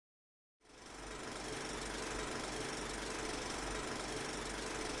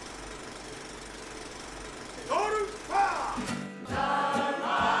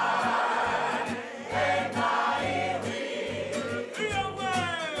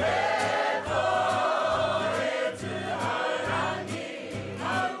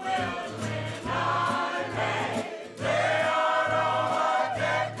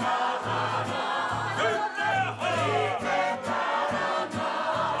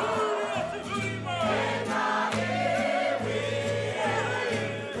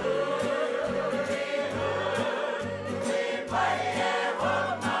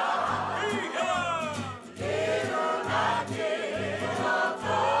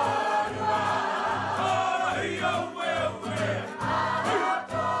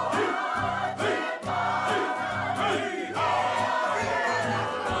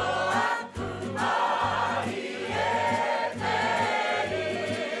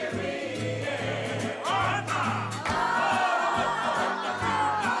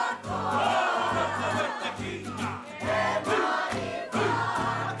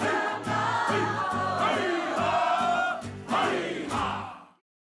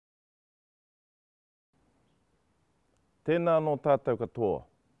Tēnā no tātou katoa.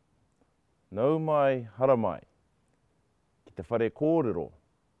 Nau mai, hara mai, ki te whare kōrero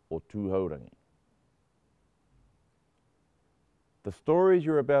o Tūhourangi. The stories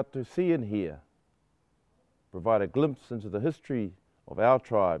you're about to see and hear provide a glimpse into the history of our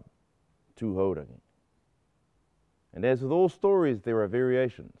tribe, Tūhourangi. And as with all stories, there are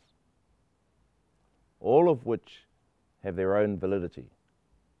variations, all of which have their own validity.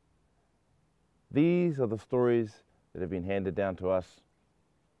 These are the stories that have been handed down to us,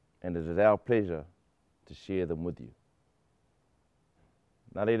 and it is our pleasure to share them with you.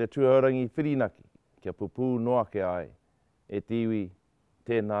 Nā reira Tūhourangi whirinaki, kia pupu noa ke ai, e tiwi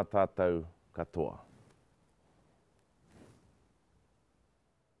tēnā tātou katoa.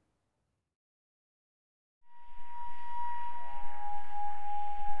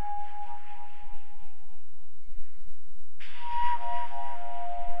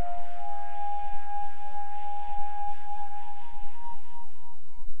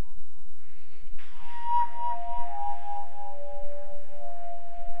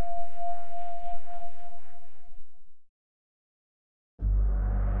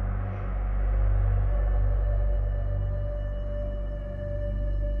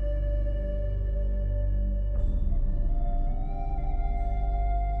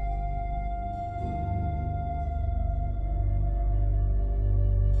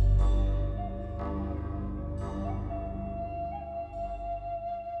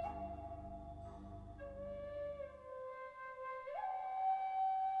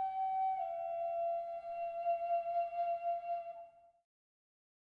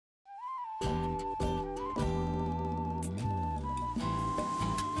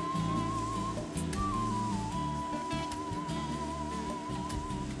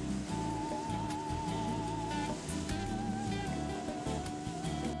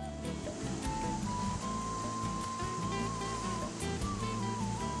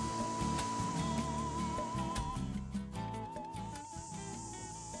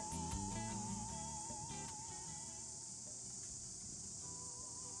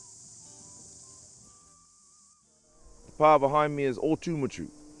 The pā behind me is Otukapuarangi,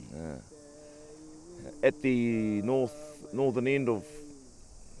 at the northern end of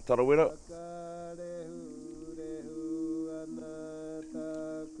Tarawera.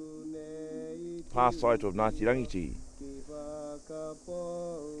 Pā site of Ngāti Rangitihi.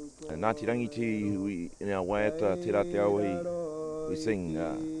 Ngāti Rangitihi, in our waiata te rate auahi, we sing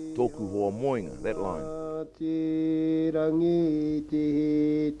tōku hoa moenga, that line.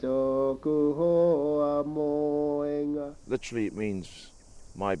 Literally it means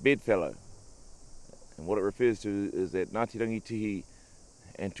my bedfellow, and what it refers to is that Ngāti Rangitihi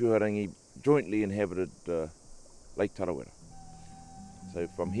and Tūhourangi jointly inhabited Lake Tarawera. So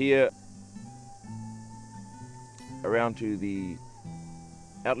from here around to the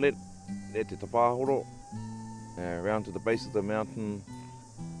outlet at Te Tapahoro, around to the base of the mountain,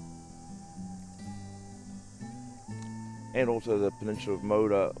 and also the peninsula of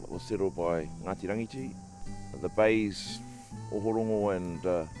Maura was settled by Ngāti Rangitihi. The bays, Ohorongo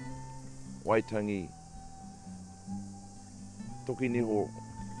and Waitangi, Tokiniho,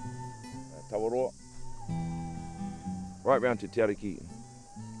 Tawaroa, right round to Te Ariki,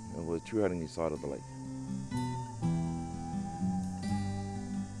 and the Tūhourangi side of the lake.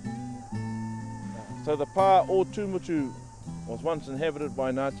 So the pā o Tūmutu was once inhabited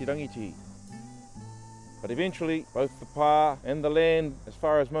by Ngāti Rangitihi. But eventually, both the pā and the land, as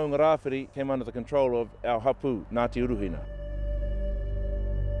far as Maunga Rāwhiri, came under the control of our hapu, Ngāti Uruhina.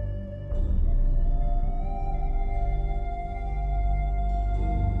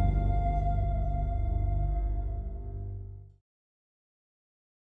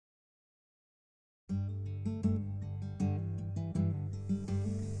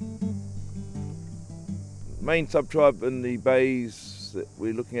 The main sub-tribe in the bays that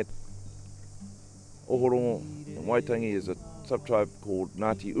we're looking at, Ohorongo and Waitangi, is a sub-tribe called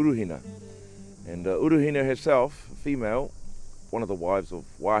Ngāti Uruhina. And Uruhina herself, female, one of the wives of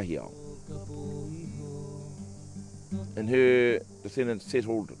Wahiao. And her descendants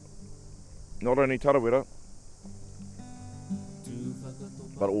settled not only Tarawera,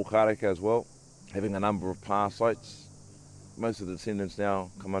 but Okareka as well, having a number of pā sites. Most of the descendants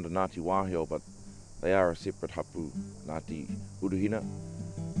now come under Ngāti Wahiao, but they are a separate hapu, Ngāti Uruhina.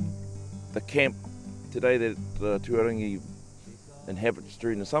 The camp today that Tūhourangi inhabits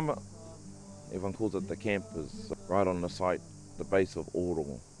during the summer, everyone calls it the camp, is right on the site, the base of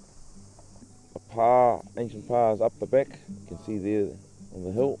Orongo. The pā, ancient pā, is up the back, you can see there on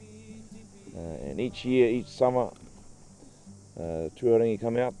the hill. And each year, each summer, Tūhourangi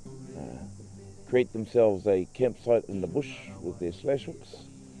come out, create themselves a campsite in the bush with their slash hooks,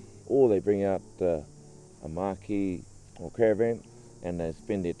 or they bring out a maki or caravan and they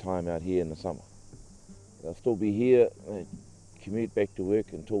spend their time out here in the summer. They'll still be here, they commute back to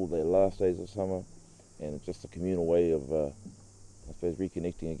work until their last days of summer, and it's just a communal way of, I suppose,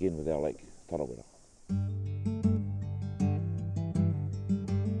 reconnecting again with our lake, Tarawera.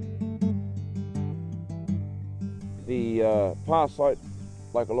 The past site,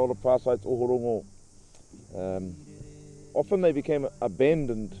 like a lot of past sites, Tūhourangi, often they became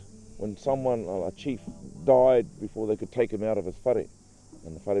abandoned when someone, a chief, died before they could take him out of his whare,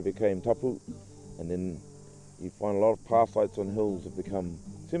 and the whare became tapu, and then you find a lot of past sites on hills have become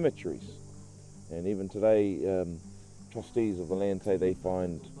cemeteries, and even today trustees of the land say they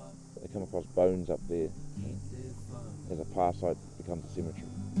come across bones up there as a past site becomes a cemetery.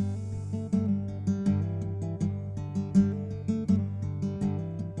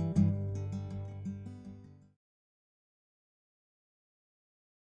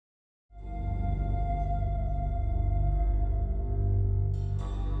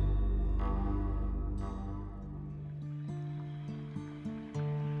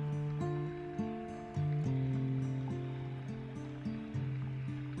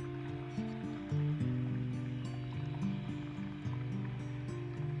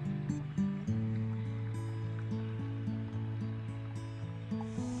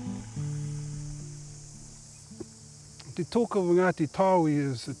 Te talk of Ngāti Tāui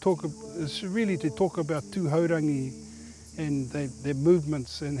is really to talk about Tūhourangi and their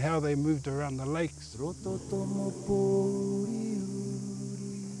movements and how they moved around the lakes.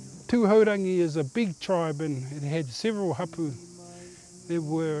 Tūhourangi is a big tribe and it had several hapu. There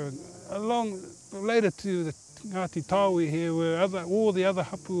were, later to the Ngāti Tāui here, were all the other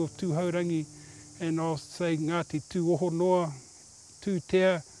hapu of Tūhourangi, and I'll say Ngāti Tūohonoa,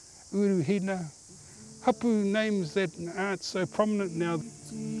 Tūtea, Uruhina, hapu names that aren't so prominent now.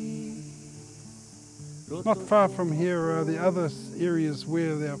 Not far from here are the other areas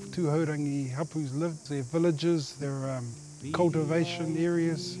where the Tūhourangi hapus lived, their villages, their cultivation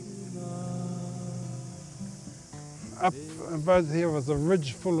areas. Up above here was a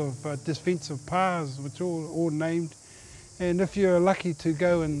ridge full of defensive paths, which all named. And if you're lucky to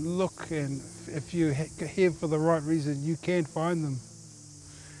go and look, and if you're here for the right reason, you can find them.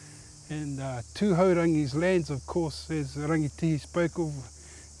 And Tūhourangi's lands, of course, as Rangitihi spoke of,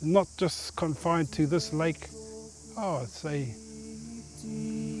 not just confined to this lake. I'd say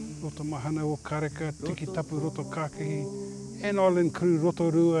Rotomahana, Okareka, Tikitapu, Rotokakahi, and I'll include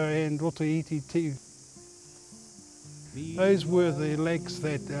Rotorua and Rotoiti too. Those were the lakes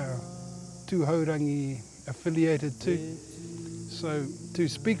that Tūhourangi affiliated to. So to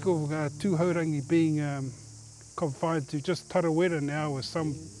speak of Tūhourangi being confined to just Tarawera now, as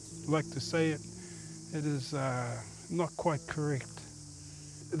some like to say it, it is not quite correct.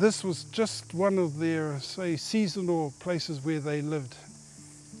 This was just one of their, say, seasonal places where they lived.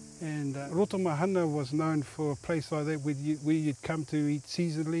 And Rotomahana was known for a place like that where you'd come to eat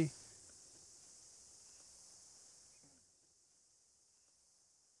seasonally.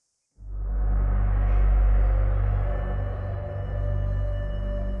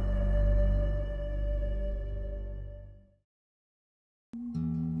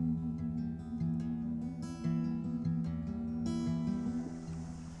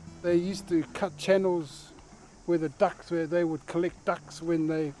 They used to cut channels where they would collect ducks when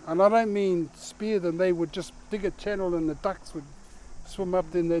they, and I don't mean spear them, they would just dig a channel and the ducks would swim up,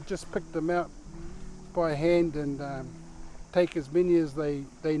 then they'd just pick them out by hand and take as many as they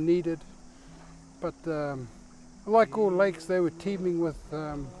needed. But like all lakes, they were teeming with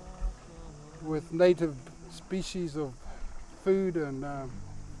native species of food and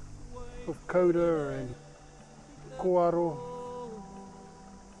of koda and koaro,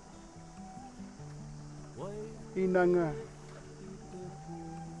 inanga,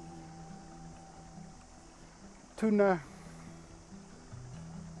 tuna,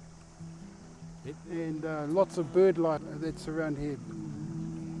 and lots of bird life that's around here.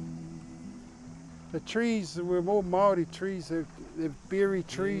 The trees were all Māori trees, they're berry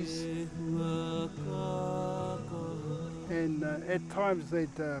trees, and at times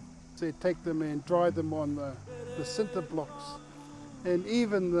they'd take them and dry them on the cinder blocks. And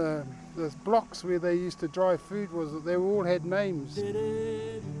even the blocks where they used to dry food, they all had names.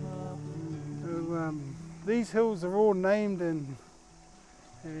 So, these hills are all named, and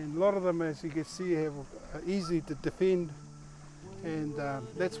a lot of them, as you can see, are easy to defend. And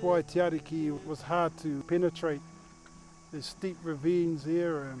that's why Te Ariki was hard to penetrate. There's steep ravines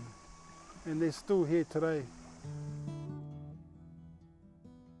here, and they're still here today.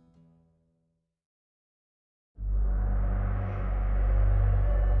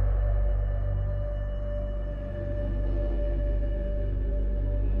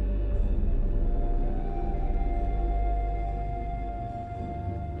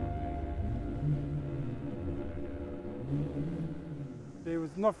 There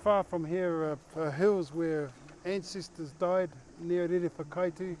was not far from here hills where ancestors died near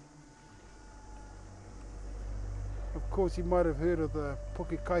Rerewhakaitu. Of course, you might have heard of the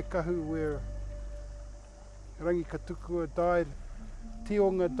Poke Kaikahu where Rangi Katukua died,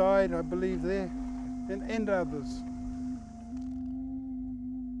 Tionga died, I believe, there, and others.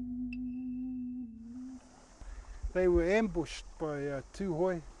 They were ambushed by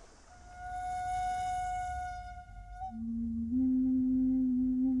Tūhoi.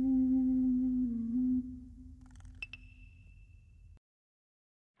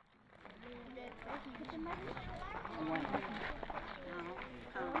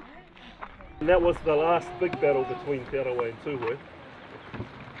 And that was the last big battle between Te Arawa and Tūhoi.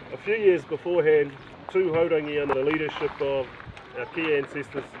 A few years beforehand, Tūhourangi, under the leadership of our key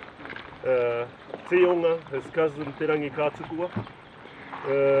ancestors, Tionga, his cousin Te Rangi Kātukua,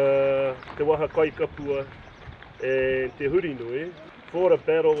 Te Waha Kaikapua and Te Hurinui, fought a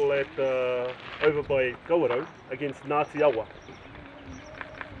battle at, over by Korero against Ngāti Awa.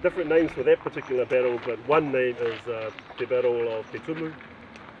 Different names for that particular battle, but one name is the Battle of Te Tumu.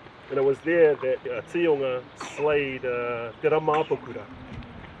 And it was there that Tionga slayed Te Ramaapakura.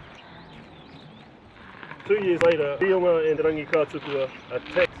 2 years later, Tionga and Te Rangi Kātukua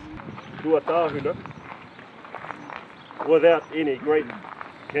attacked Ruatahuna without any great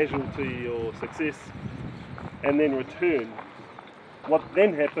casualty or success, and then returned. What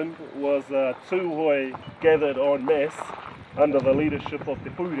then happened was Tūhoi gathered en masse under the leadership of Te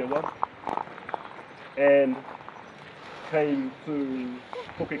Purewa and came to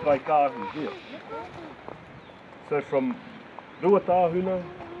Pokaikaikahu here. So from Ruatahuna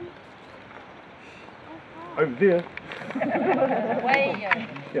over there,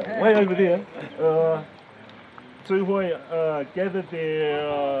 way over there, Tūhoi gathered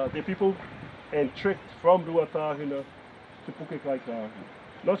their people and trekked from Ruatahuna to Pokaikaikahu.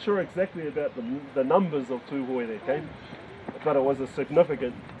 Not sure exactly about the numbers of Tūhoi that came, but it was a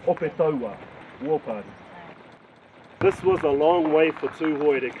significant Opetaua war party. This was a long way for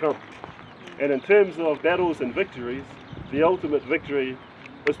Tūhoi to come, and in terms of battles and victories, the ultimate victory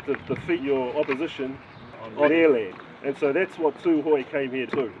was to defeat your opposition on their land, and so that's what Tūhoi came here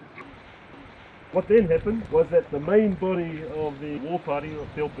to do. What then happened was that the main body of the war party of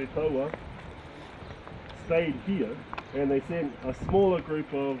Te Opetaua stayed here, and they sent a smaller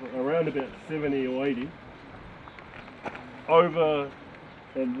group of around about 70 or 80 over,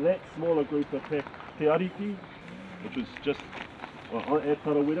 and that smaller group attacked Te Ariki, which was just at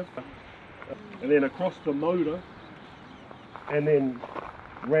Tarawera, and then across to Maura, and then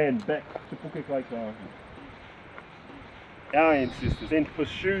ran back to Pokaikaikahu. Our ancestors then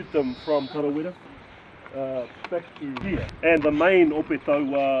pursued them from Tarawera back to here, and the main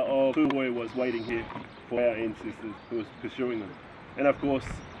Opetaua of Tūhoi was waiting here for our ancestors who was pursuing them. And of course,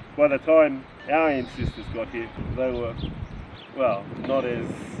 by the time our ancestors got here, they were, well, not as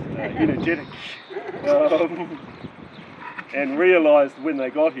energetic, and realised when they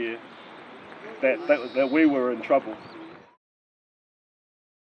got here that we were in trouble.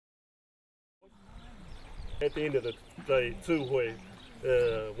 At the end of the day, Tūhoi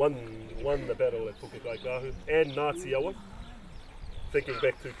won the battle at Pokaikaikahu and Ngāti Awa. Thinking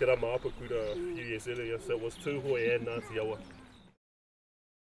back to Te Ramaapakura a few years earlier, so it was Tūhoi and Ngāti Awa.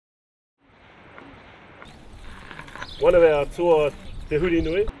 One of our toa, Te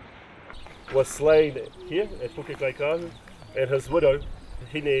Hurinui, was slain here at Pokaikaikahu, and his widow,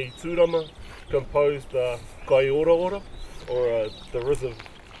 Hine Tūrama, composed the Kaiora, or the derisive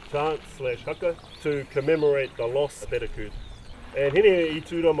chant / haka, to commemorate the loss that occurred. And Hine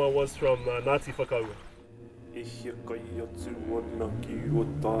Tūrama was from Ngāti Whakaua. A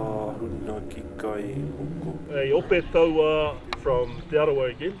Opetaua from Te Arawa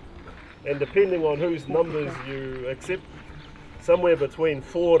again, and depending on whose numbers you accept, somewhere between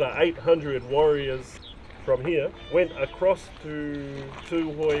 400 to 800 warriors from here went across to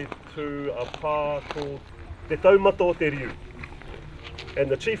Tūhoi to a pā called Te Taumata o Te Riu. And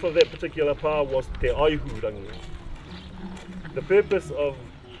the chief of that particular pā was Te Aihurangi. The purpose of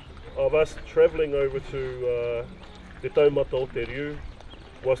us travelling over to Te Taumata o Te Riu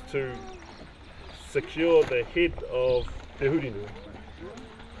was to secure the head of Te Hurinui.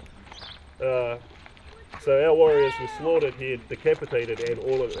 So our warriors were slaughtered here, decapitated, and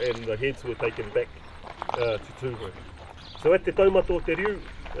the heads were taken back to Tūhoi. So at Te Taumata o Te Riu,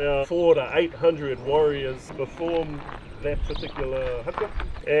 400 to 800 warriors performed that particular haka,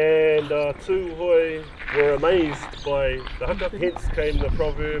 and Tūhoi were amazed by the haka. Hence came the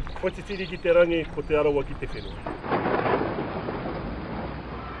proverb, "Ko te tiri ki te rangi, ko te arawa ki te whenua."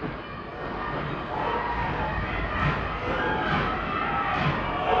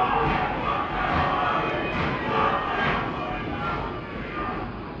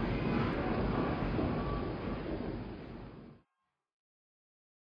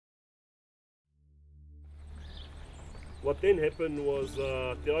 What then happened was Te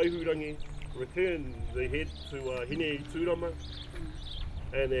Tūhourangi returned the head to Hine Tūrama,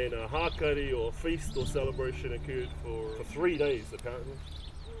 and then a hākari or feast or celebration occurred for 3 days apparently,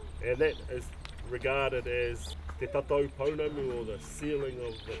 and that is regarded as Te Tatau Pounamu, or the sealing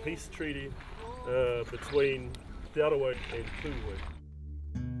of the peace treaty between Te Arawa and Tūhourangi.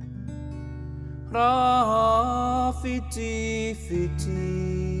 Ra whiti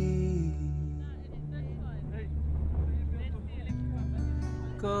whiti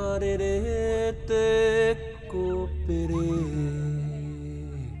ka rere te kopere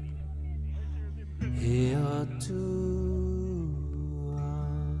he atua.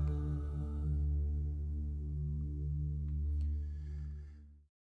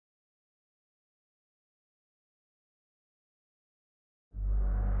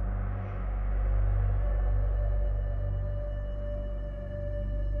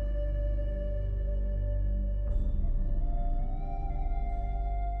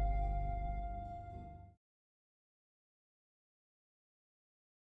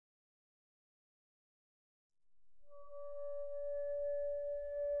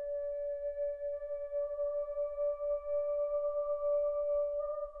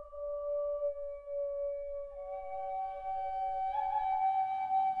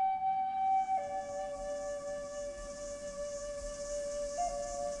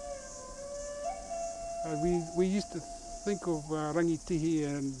 We used to think of Rangitihi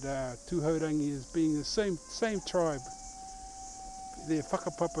and Tūhourangi as being the same tribe. Their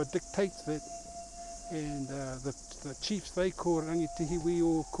whakapapa dictates that, and the chiefs they call Rangitihi, we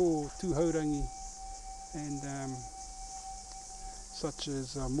all call Tūhourangi, and such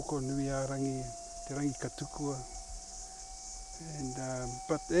as Mokonuiarangi, Te Rangi Katukua. And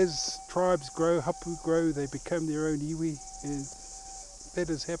but as tribes grow, hapu grow, they become their own iwi, and that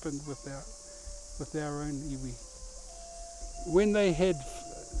has happened with our own iwi. When they had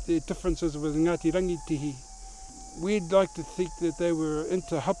their differences with Ngāti Rangitihi, we'd like to think that they were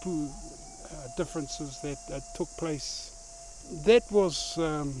inter-hapu differences that took place. That was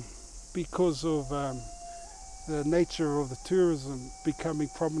because of the nature of the tourism becoming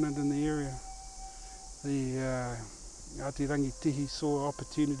prominent in the area. The Ngāti Rangitihi saw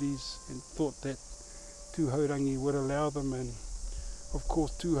opportunities and thought that Tūhourangi would allow them, and of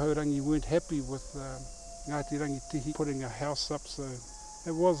course Tūhourangi weren't happy with Ngāti Rangitihi putting a house up, so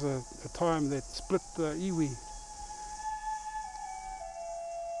it was a time that split the iwi.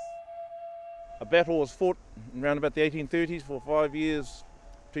 A battle was fought around about the 1830s for 5 years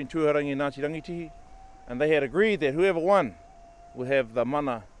between Tūhourangi and Ngāti Rangitihi, and they had agreed that whoever won would have the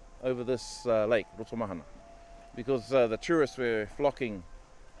mana over this lake, Rotomahana, because the tourists were flocking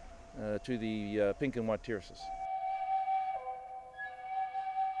to the pink and white terraces.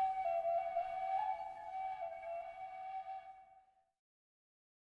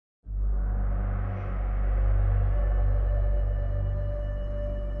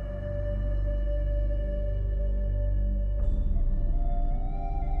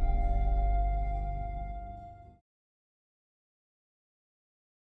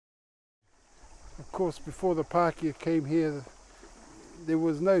 Of course, before the Pākehā came here, there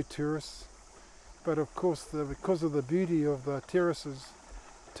was no tourists, but of course because of the beauty of the terraces,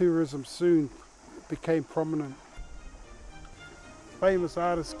 tourism soon became prominent. Famous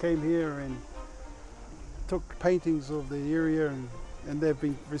artists came here and took paintings of the area, and they've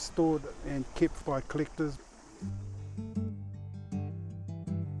been restored and kept by collectors.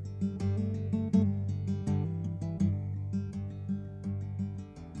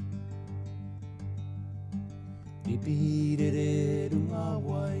 Pipirere runga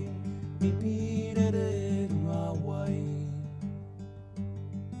wai, pipirere runga wai.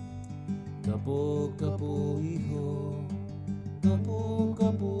 Kapo kapo iho, kapo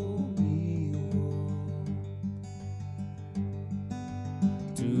kapo iho.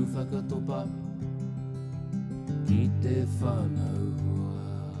 Tu whakatopa ki te whanaua.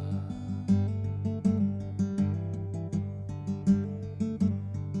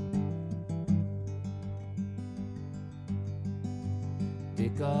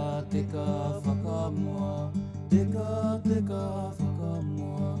 Teka whakamoa, teka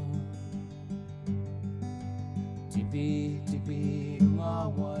whakamoa. Tipi tipi runga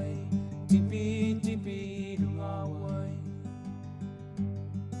wai, tipi tipi runga wai.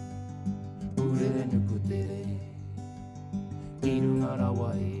 Urere nuku tere, ki runga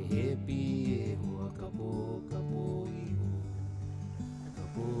rawai, he pi e hoa kapo kapo iho,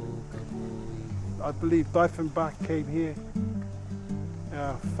 kapo kapo iho. I believe Diefenbach came here,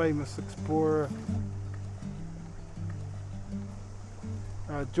 our famous explorer.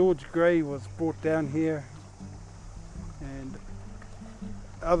 George Gray was brought down here,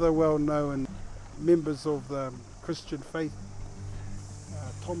 other well-known members of the Christian faith,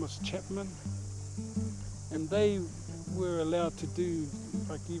 Thomas Chapman, and they were allowed to do,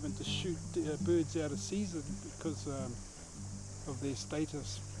 like even to shoot birds out of season because of their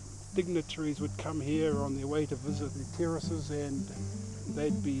status. Dignitaries would come here on their way to visit the terraces and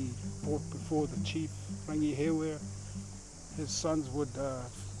they'd be brought before the chief, Rangi Whare. His sons would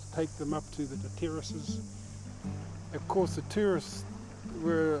take them up to the terraces. Of course the tourists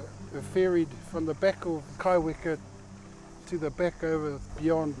were ferried from the back of Kaiweka to the back over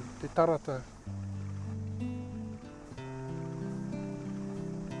beyond Te Tarata.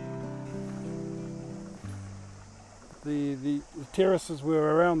 The terraces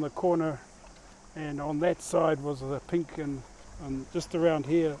were around the corner, and on that side was the pink, and just around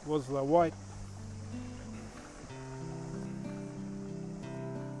here was the white.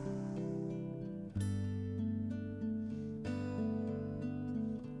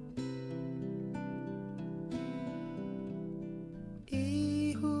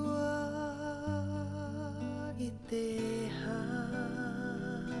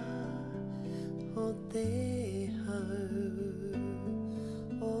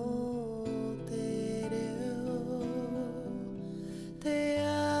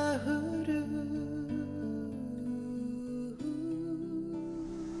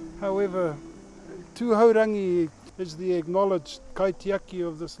 However, Tūhourangi is the acknowledged kaitiaki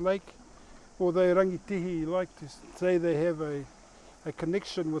of this lake, although rangitihi like to say they have a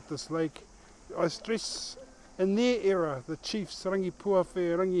connection with this lake. I stress, in their era, the chiefs, Rangi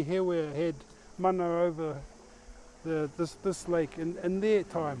Puawhe, Rangi Hewe, had mana over this lake in their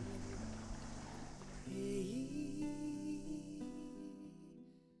time.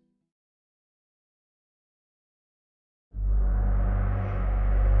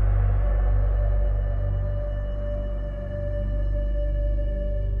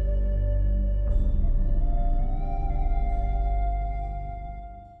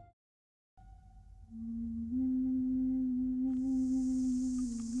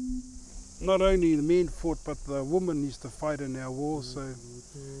 Not only the men fought, but the women used to fight in our war, so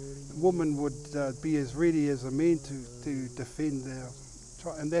the women would be as ready as the men to defend their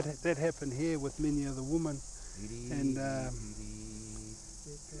tribe. And that happened here with many of the women. And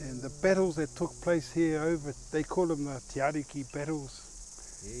the battles that took place here they call them the Te Ariki battles.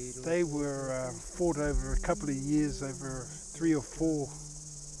 They were fought over a couple of years, over three or four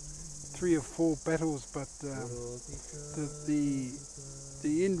battles, but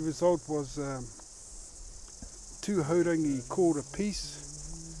the end result was Tūhourangi called a peace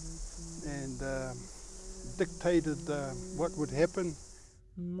and dictated what would happen.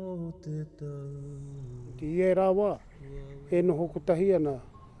 Te ie rawa, e noho kotahi ana,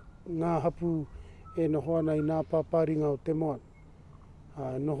 ngā hapu e noho ana i ngā pāparinga o te moan.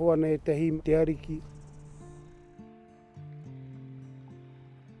 Noho ana e tahi te ariki.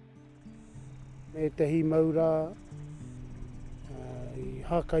 E tahi maura, i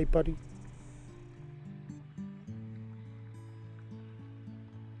hākaipari.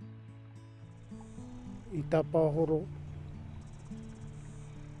 I tā pāhoro.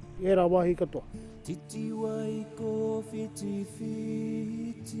 E rā wahi katoa. Titi wai ko fiti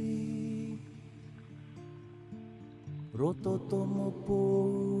fiti, roto tomo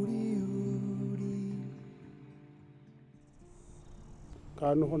pōuri uri.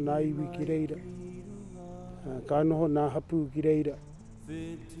 Ka noho nā iwi ki reira. Ka noho nā hapu ki reira.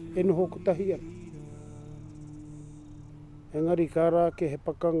 E noho kotahi ana. Engari ka rā ke he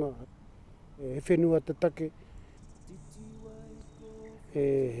pakanga, he whenua te take,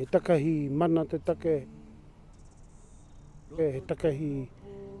 he takahi mana te take, he takahi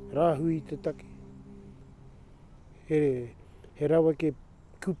rāhui te take. He rawa ke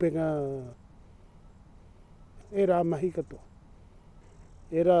kupenga, e rā mahi katoa.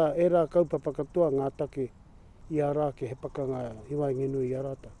 E rā kaupapa katoa ngā take i a rā ke he pakanga i wai ngenui i a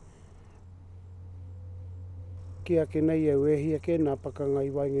rāta. Ki ake nei au e hi ake nā pakanga i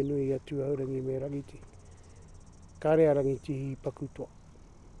wai ngenui i a Tūhourangi me rangiti. Ka rea rangiti i pakutoa.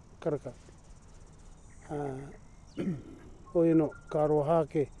 Karaka. O eno, ka roha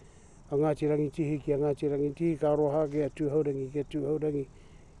ke a Ngāti Rangitihi ki a Ngāti Rangitihi, ka roha ke a Tūhourangi ki a Tūhourangi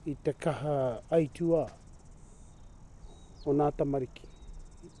i te kaha aitua o nā tamariki,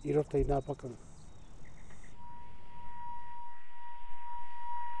 i rota i nā pakanga.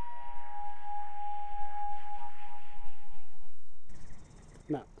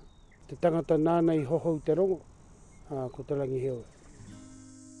 Nā, te tangata nāna i hohou te rongo, ko te Rangi Hewe.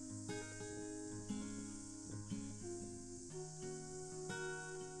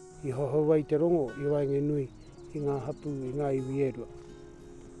 I hohou ai te rongo, i wainge nui, i ngā hapu, i ngā iwi erua.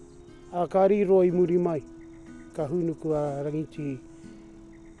 A ka riro I muri mai, ka hunuku a rangitihi.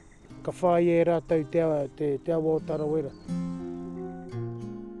 Ka whai e rātou te awa o Tarawera.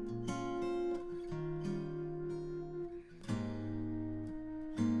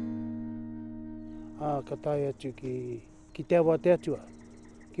 Ka tae atu ki te awa te atua,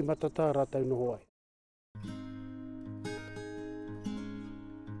 ki matata rātou noho ai.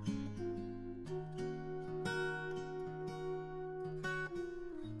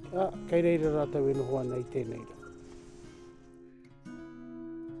 Kei reira rātou e noho ana I tēnei rā.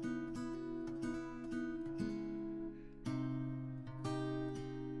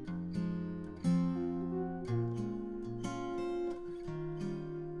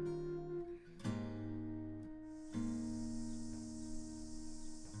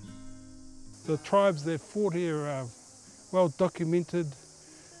 The tribes that fought here are well documented.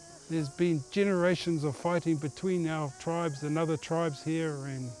 There's been generations of fighting between our tribes and other tribes here,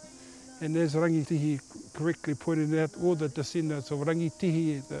 and as Rangitihi correctly pointed out, all the descendants of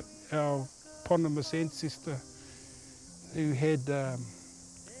Rangitihi, our eponymous ancestor who had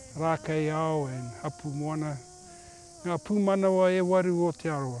Rākei Ao and Hapu Moana. Ngā pūmanawa e waru o te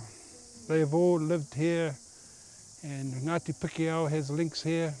aroa. They have all lived here, and Ngāti Pikiao has links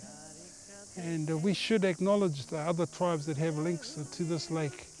here. And we should acknowledge the other tribes that have links to this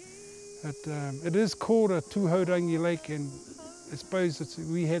lake. It is called a Tūhourangi lake, and I suppose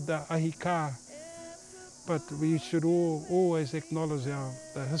we had the ahika, but we should always acknowledge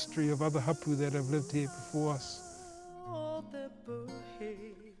the history of other hapu that have lived here before us.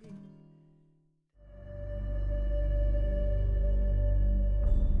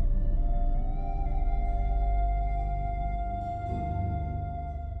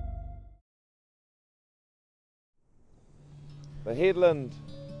 The headland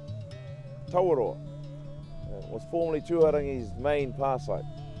Tarawera was formerly Tūhourangi's main pā site.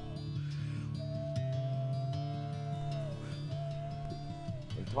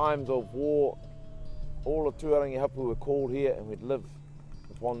 In times of war, all the Tūhourangi hapu were called here, and we'd live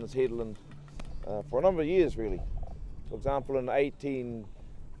upon this headland for a number of years really. For example, in the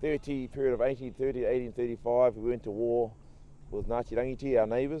 1830 period of 1830 to 1835, we went to war with Ngāti Rangiti, our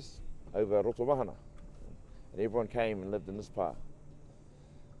neighbours, over Rotomahana. And everyone came and lived in this part.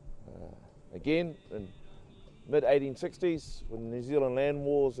 Again, in mid-1860s, when the New Zealand land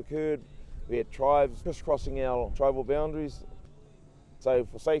wars occurred, we had tribes crisscrossing our tribal boundaries. So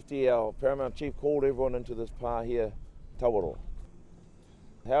for safety, our paramount chief called everyone into this pa here, Tarawera.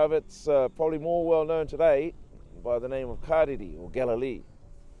 However, it's probably more well known today by the name of Kariri or Galilee.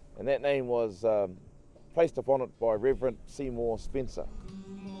 And that name was placed upon it by Reverend Seymour Spencer.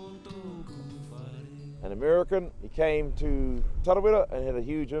 An American, he came to Tarawera and had a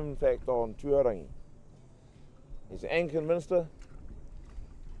huge impact on Tūhourangi. He's an Anglican minister,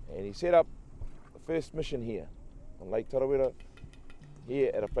 and he set up the first mission here on Lake Tarawera, here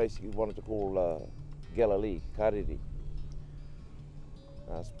at a place he wanted to call Galilee, Kariri.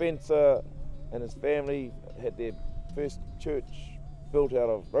 Spencer and his family had their first church built out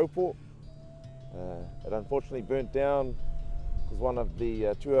of Ropo. It unfortunately burnt down because one of the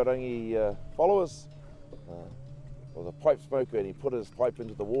Tūhourangi followers was a pipe smoker, and he put his pipe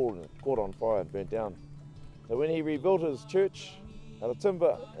into the wall and it caught on fire and burnt down. So when he rebuilt his church out of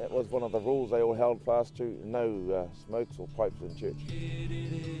timber, that was one of the rules they all held fast to: no smokes or pipes in church.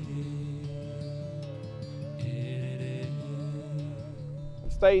 He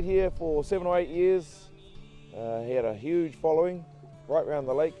stayed here for 7 or 8 years. He had a huge following right around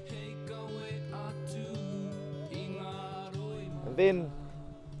the lake. And then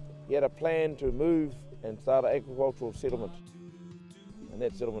he had a plan to move and start an agricultural settlement. And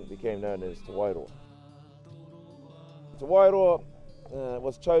that settlement became known as Tarawera. Tarawera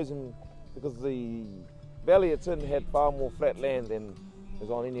was chosen because the valley it's in had far more flat land than is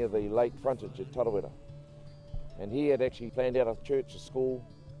on any of the lake frontage at Tarawera. And he had actually planned out a church, a school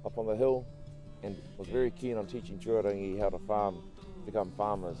up on the hill, and was very keen on teaching Tūhourangi how to farm, become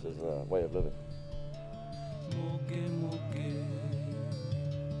farmers as a way of living.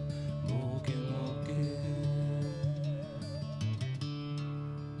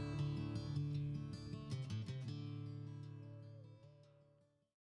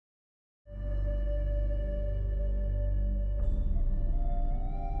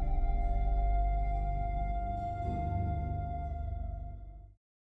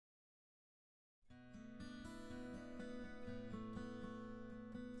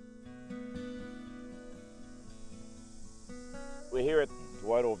 We're here at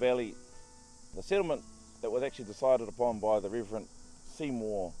Tarawera Valley, the settlement that was actually decided upon by the Reverend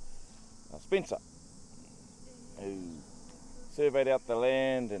Seymour Spencer, who surveyed out the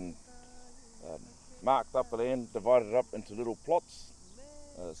land and marked up the land, divided it up into little plots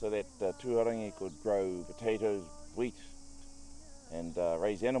so that Tūhourangi could grow potatoes, wheat and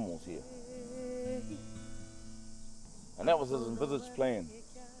raise animals here. And that was his envisaged plan.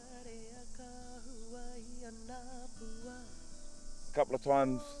 A couple of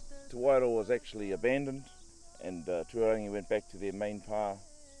times Tarawera was actually abandoned and Tūhourangi went back to their main pā,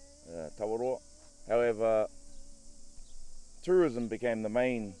 Tarawera. However, tourism became the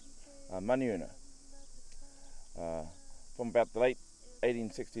main money earner. From about the late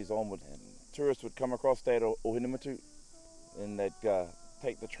 1860s onward, and tourists would come across that Ohinamatu, and they'd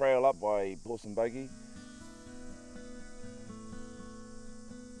take the trail up by horse and buggy.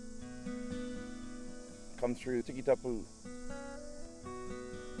 Come through Tikitapu.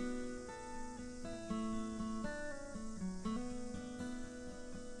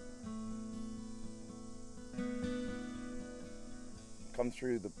 Come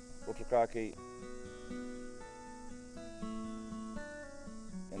through the Otukapuarangi.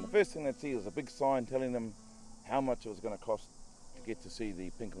 And the first thing they'd see is a big sign telling them how much it was going to cost to get to see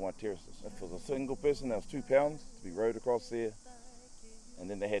the pink and white terraces. If it was a single person, that was £2 to be rowed across there, and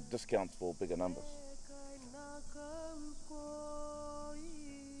then they had discounts for bigger numbers.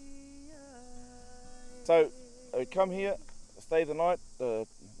 So they'd come here, stay the night,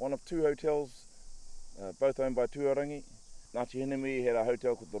 one of two hotels, both owned by Tūhourangi. Ngāti Hinimi had a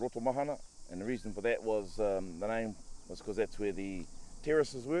hotel called the Rotomahana, and the reason for that was the name was because that's where the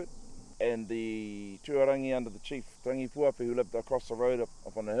terraces were, and the Tūhourangi under the chief Rangi Puapi, who lived across the road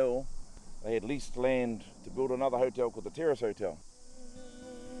up on the hill, they had leased land to build another hotel called the Terrace Hotel.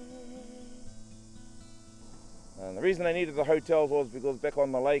 And the reason they needed the hotels was because back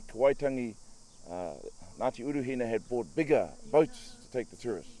on the lake, Waitangi, Ngāti Uruhina had bought bigger boats to take the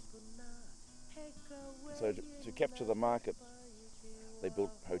tourists. So to capture the market, they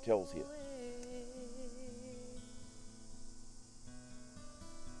built hotels here.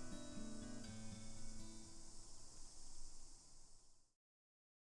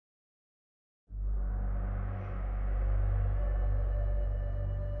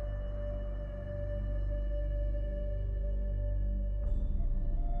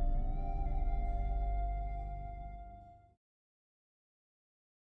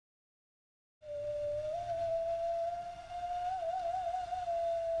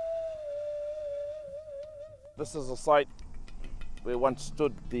 This is a site where once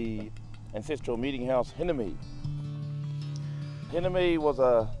stood the ancestral meeting house Hinimi. Hinimi was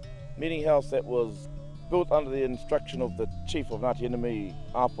a meeting house that was built under the instruction of the chief of Ngāti Hinimi,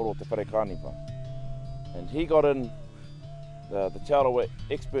 Aporo Te Wharekānipa. And he got in the Tarawera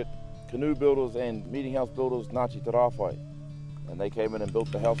expert canoe builders and meeting house builders, Ngāti Te Rāwhai. And they came in and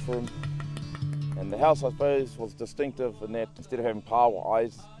built the house for him. And the house, I suppose, was distinctive in that instead of having pawa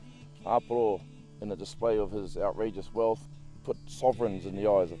eyes, Aporo, in the display of his outrageous wealth, put sovereigns in the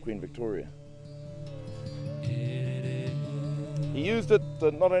eyes of Queen Victoria. He used it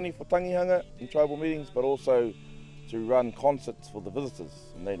not only for tangihanga and tribal meetings, but also to run concerts for the visitors.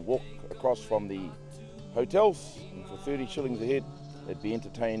 And they'd walk across from the hotels, and for 30 shillings a head, they'd be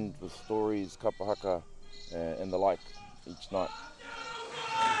entertained with stories, kapahaka, and the like each night.